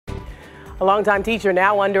A longtime teacher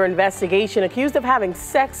now under investigation, accused of having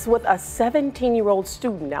sex with a 17-year-old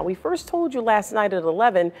student. Now, we first told you last night at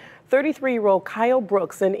 11, 33-year-old Kyle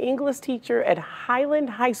Brooks, an English teacher at Highland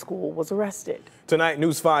High School, was arrested. Tonight,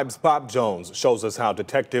 News 5's Bob Jones shows us how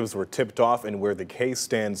detectives were tipped off and where the case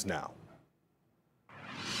stands now.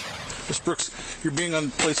 Ms. Brooks, you're being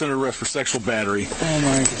placed under arrest for sexual battery. Oh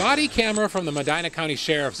my. Body camera from the Medina County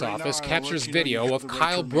Sheriff's Office captures video of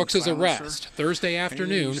Kyle Brooks' arrest Thursday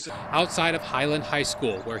afternoon outside of Highland High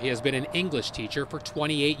School, where he has been an English teacher for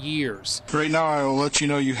 28 years. Right now, I will let you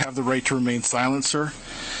know you have the right to remain silent, sir.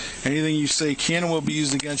 Anything you say can and will be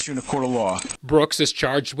used against you in a court of law. Brooks is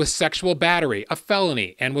charged with sexual battery, a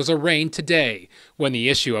felony, and was arraigned today. When the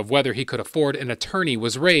issue of whether he could afford an attorney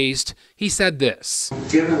was raised, he said this.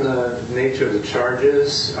 Given the nature of the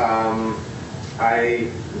charges, I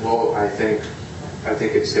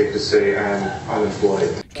think it's safe to say I'm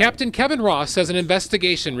unemployed. Captain Kevin Ross says an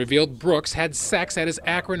investigation revealed Brooks had sex at his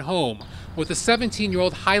Akron home with a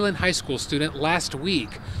 17-year-old Highland High School student last week.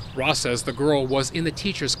 Ross says the girl was in the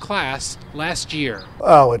teacher's class last year.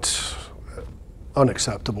 Oh, it's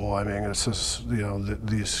unacceptable. I mean, it's just, you know,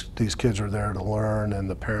 these kids are there to learn, and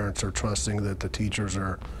the parents are trusting that the teachers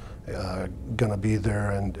are going to be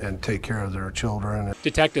there and take care of their children.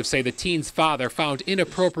 Detectives say the teen's father found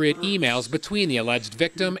inappropriate emails between the alleged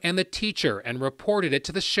victim and the teacher and reported it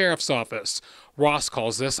to the sheriff's office. Ross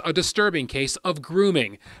calls this a disturbing case of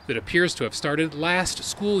grooming that appears to have started last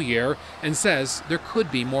school year and says there could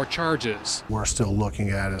be more charges. We're still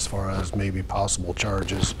looking at as far as maybe possible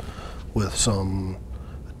charges with some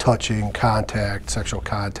touching, contact, sexual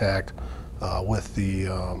contact with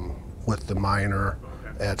the minor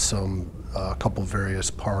at a couple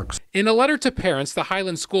various parks. In a letter to parents, the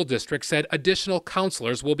Highland School District said additional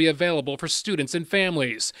counselors will be available for students and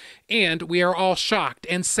families. And we are all shocked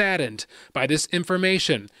and saddened by this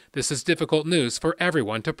information. This is difficult news for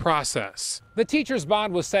everyone to process. The teacher's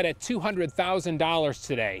bond was set at $200,000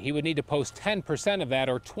 today. He would need to post 10% of that,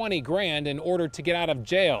 or $20 grand, in order to get out of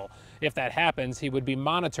jail. If that happens, he would be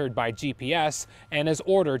monitored by GPS and is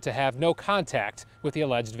ordered to have no contact with the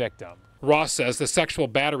alleged victim. Ross says the sexual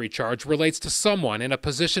battery charge relates to someone in a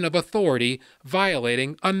position of authority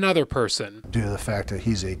violating another person. Due to the fact that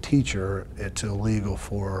he's a teacher, it's illegal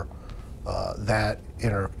for that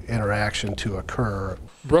interaction to occur.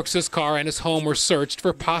 Brooks's car and his home were searched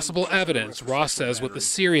for possible evidence. Ross says with the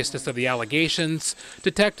seriousness of the allegations,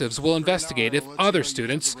 detectives will investigate if other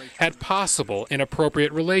students had possible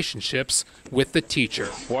inappropriate relationships with the teacher.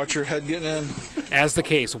 Watch your head getting in. As the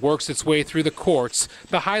case works its way through the courts,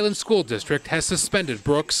 the Highland School District has suspended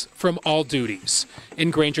Brooks from all duties.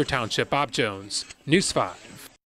 In Granger Township, Bob Jones, News 5.